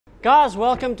Guys,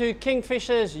 welcome to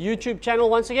Kingfisher's YouTube channel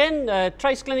once again.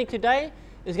 Trace Clinic today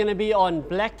is going to be on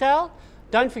Blacktail.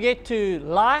 Don't forget to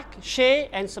like, share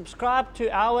and subscribe to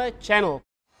our channel.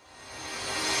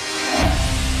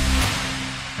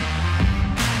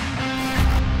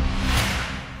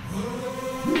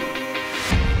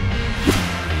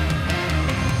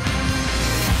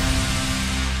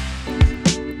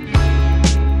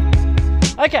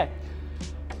 Okay,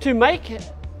 to make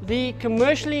the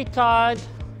commercially tied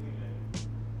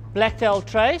Blacktail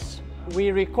trace,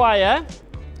 we require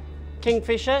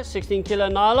Kingfisher 16 kilo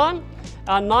nylon,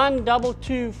 our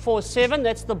 92247,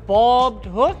 that's the barbed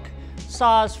hook,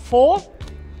 size 4,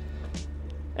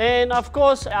 and of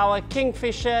course our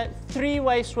Kingfisher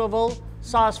 3-way swivel,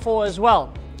 size 4 as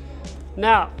well.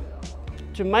 Now,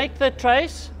 to make the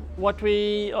trace, what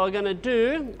we are going to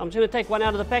do, I'm just going to take one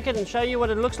out of the packet and show you what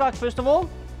it looks like first of all.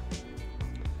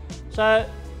 So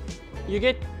you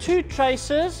get 2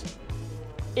 traces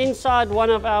inside one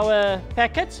of our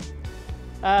packets.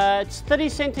 It's 30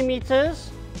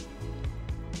 centimeters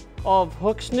of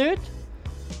hook snoot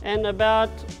and about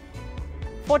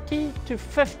 40 to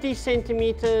 50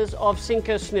 centimeters of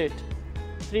sinker snoot.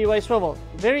 3-way swivel.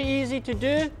 Very easy to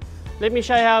do. Let me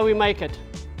show you how we make it.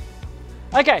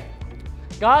 Okay,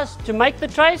 guys, to make the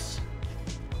trace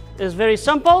is very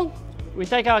simple. We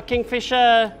take our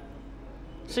Kingfisher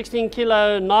 16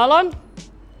 kilo nylon.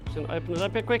 Just going to open it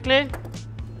up here quickly.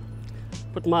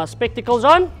 Put my spectacles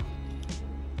on.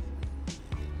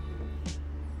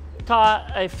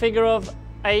 Tie a figure of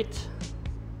 8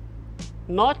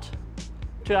 knot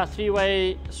to our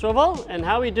 3-way swivel. And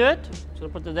how we do it, I'm going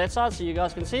to put it that side so you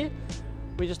guys can see.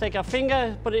 We just take our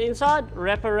finger, put it inside,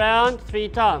 wrap around 3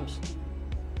 times.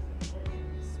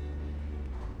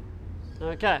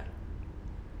 Okay,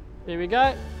 here we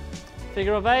go.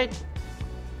 Figure of 8,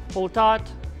 pull tight,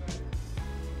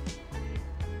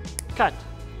 cut.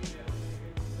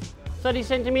 30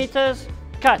 centimeters,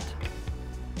 cut.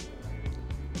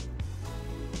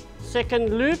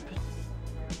 Second loop,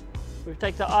 we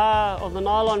take the eye of the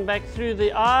nylon back through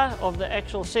the eye of the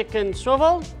actual second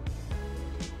swivel.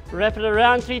 Wrap it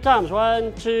around 3 times.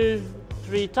 1, 2,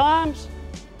 3 times.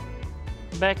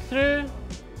 Back through.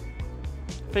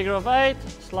 Figure of 8,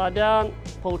 slide down,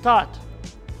 pull tight.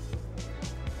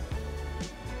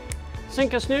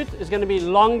 Sinker snoot is going to be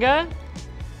longer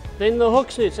than the hook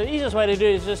snoot. So the easiest way to do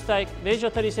it is just take, there's your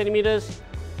 30 centimeters,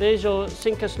 there's your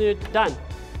sinker snoot, done.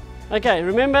 Okay,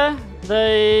 remember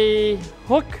the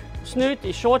hook snoot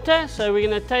is shorter, so we're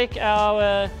going to take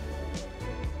our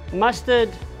mustard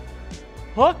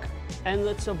hook, and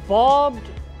it's a barbed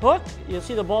hook. You'll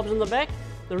see the barbs on the back.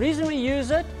 The reason we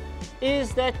use it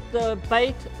is that the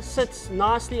bait sits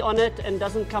nicely on it and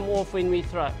doesn't come off when we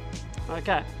throw.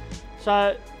 Okay,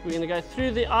 so we're going to go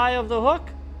through the eye of the hook,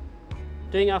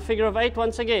 doing our figure of 8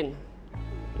 once again.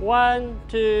 1,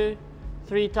 2,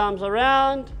 3 times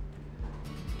around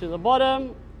to the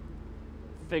bottom,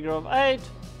 figure of 8,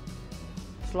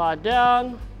 slide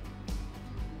down,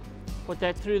 put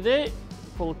that through there,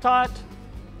 pull tight,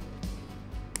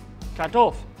 cut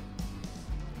off.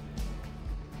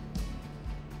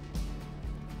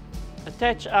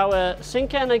 Attach our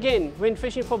sinker, and again, when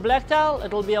fishing for blacktail,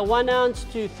 it'll be a 1 ounce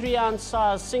to 3 ounce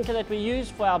size sinker that we use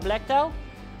for our blacktail.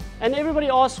 And everybody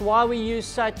asks why we use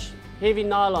such heavy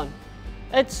nylon.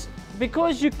 It's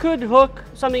because you could hook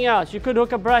something else. You could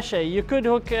hook a brusher, you could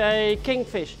hook a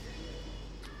kingfish.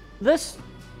 This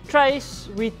trace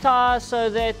we tie so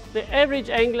that the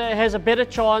average angler has a better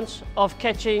chance of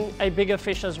catching a bigger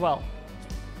fish as well.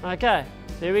 Okay,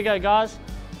 there we go, guys.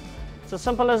 It's as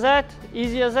simple as that,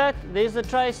 easy as that. There's the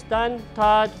trace, done,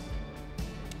 tied.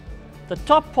 The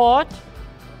top part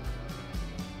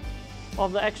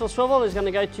of the actual swivel is going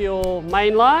to go to your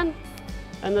main line,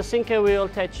 and the sinker will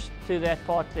attach to that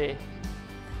part there.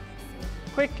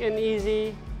 Quick and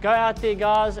easy. Go out there,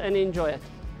 guys, and enjoy it.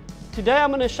 Today I'm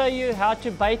going to show you how to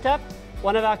bait up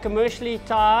one of our commercially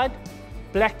tied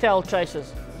blacktail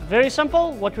traces. Very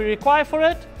simple. What we require for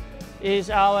it is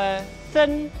our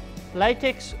thin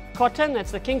latex cotton.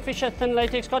 That's the Kingfisher thin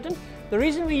latex cotton. The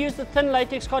reason we use the thin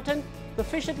latex cotton, the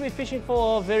fish that we're fishing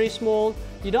for are very small.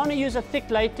 You don't want to use a thick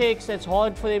latex that's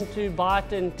hard for them to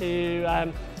bite and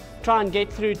to try and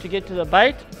get through to get to the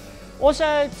bait. Also,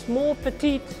 it's more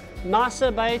petite,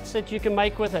 nicer baits that you can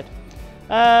make with it.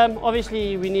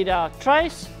 Obviously, we need our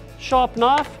trace, sharp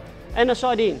knife and a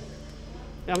sardine.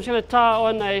 Now, I'm just going to tie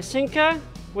on a sinker.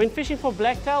 When fishing for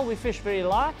blacktail, we fish very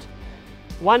light.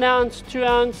 1 ounce, 2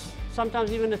 ounce,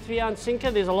 sometimes even a 3 ounce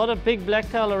sinker. There's a lot of big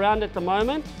blacktail around at the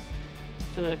moment.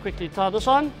 Just going to quickly tie this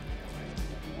on.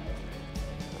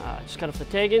 Just cut off the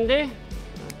tag in there.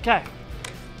 Okay.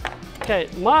 Okay,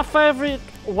 my favorite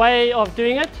way of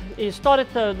doing it is start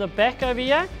at the back over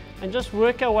here and just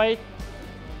work our way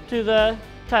to the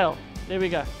tail. There we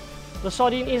go. The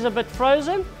sardine is a bit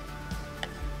frozen.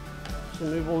 Just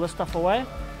move all this stuff away.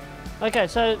 Okay,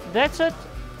 so that's it.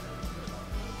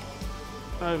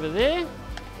 Over there.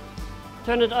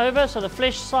 Turn it over so the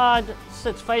flesh side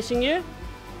sits facing you.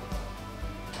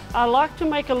 I like to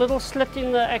make a little slit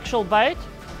in the actual bait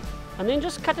and then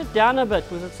just cut it down a bit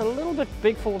because it's a little bit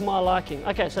big for my liking.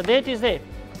 Okay, so there it is there.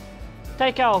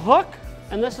 Take our hook,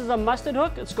 and this is a mustard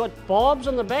hook. It's got barbs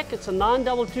on the back. It's a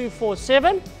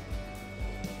 92247.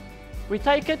 We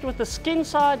take it with the skin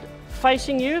side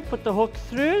facing you, put the hook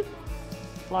through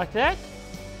like that,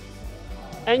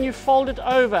 and you fold it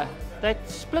over. That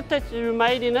split that you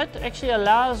made in it actually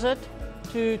allows it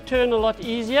to turn a lot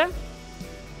easier.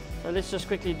 So let's just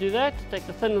quickly do that. Take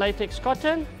the thin latex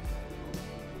cotton,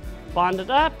 bind it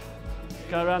up,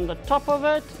 go around the top of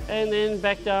it, and then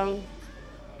back down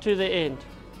to the end.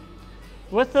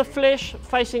 With the flesh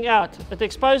facing out, it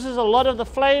exposes a lot of the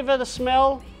flavor, the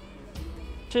smell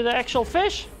to the actual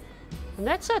fish. And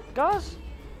that's it, guys.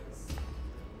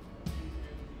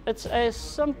 It's as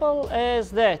simple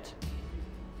as that.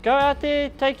 Go out there,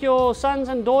 take your sons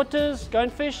and daughters, go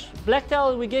and fish.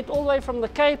 Blacktail we get all the way from the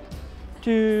Cape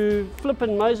to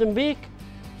flippin' Mozambique.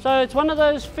 So it's one of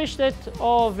those fish that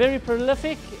are very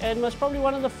prolific and most probably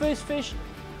one of the first fish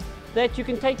that you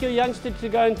can take your youngster to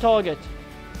go and target.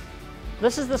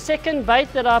 This is the second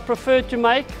bait that I prefer to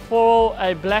make for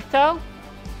a blacktail.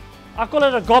 I call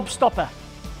it a gob stopper,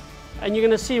 and you're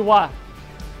going to see why.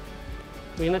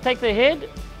 We're going to take the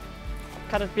head,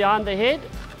 cut it behind the head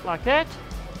like that.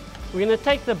 We're going to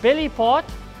take the belly part,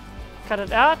 cut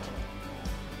it out,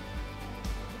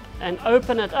 and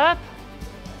open it up,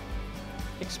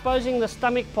 exposing the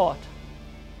stomach part.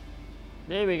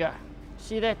 There we go.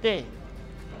 See that there?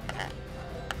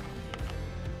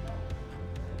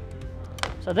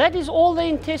 So that is all the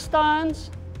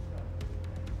intestines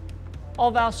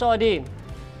of our sardine.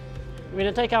 We're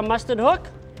going to take our mustard hook.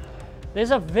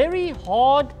 There's a very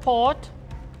hard part.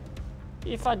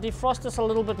 If I defrost this a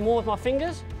little bit more with my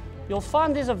fingers, you'll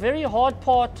find there's a very hard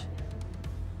part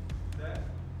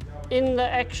in the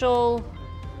actual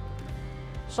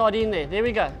sardine there. There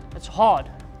we go. It's hard.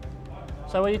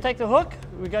 So when you take the hook,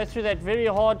 we go through that very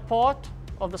hard part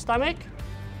of the stomach,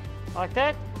 like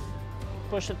that.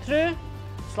 Push it through,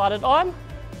 slide it on.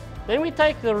 Then we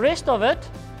take the rest of it,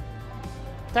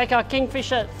 take our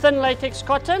Kingfisher thin latex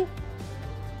cotton,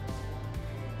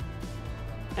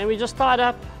 and we just tie it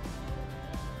up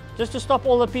just to stop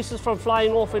all the pieces from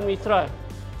flying off when we throw.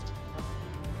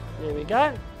 There we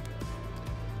go.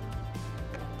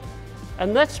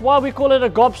 And that's why we call it a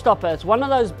gob stopper. It's one of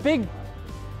those big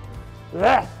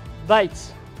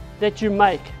baits that you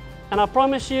make. And I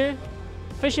promise you,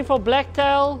 fishing for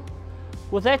blacktail,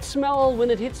 with that smell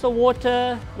when it hits the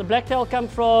water, the blacktail come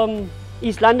from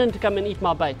East London to come and eat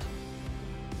my bait.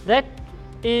 That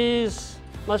is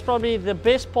most probably the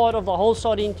best part of the whole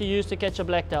sardine to use to catch a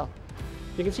blacktail.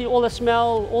 You can see all the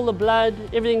smell, all the blood,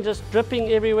 everything just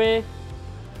dripping everywhere.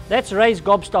 That's Ray's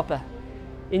gob stopper.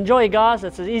 Enjoy, guys.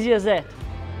 It's as easy as that.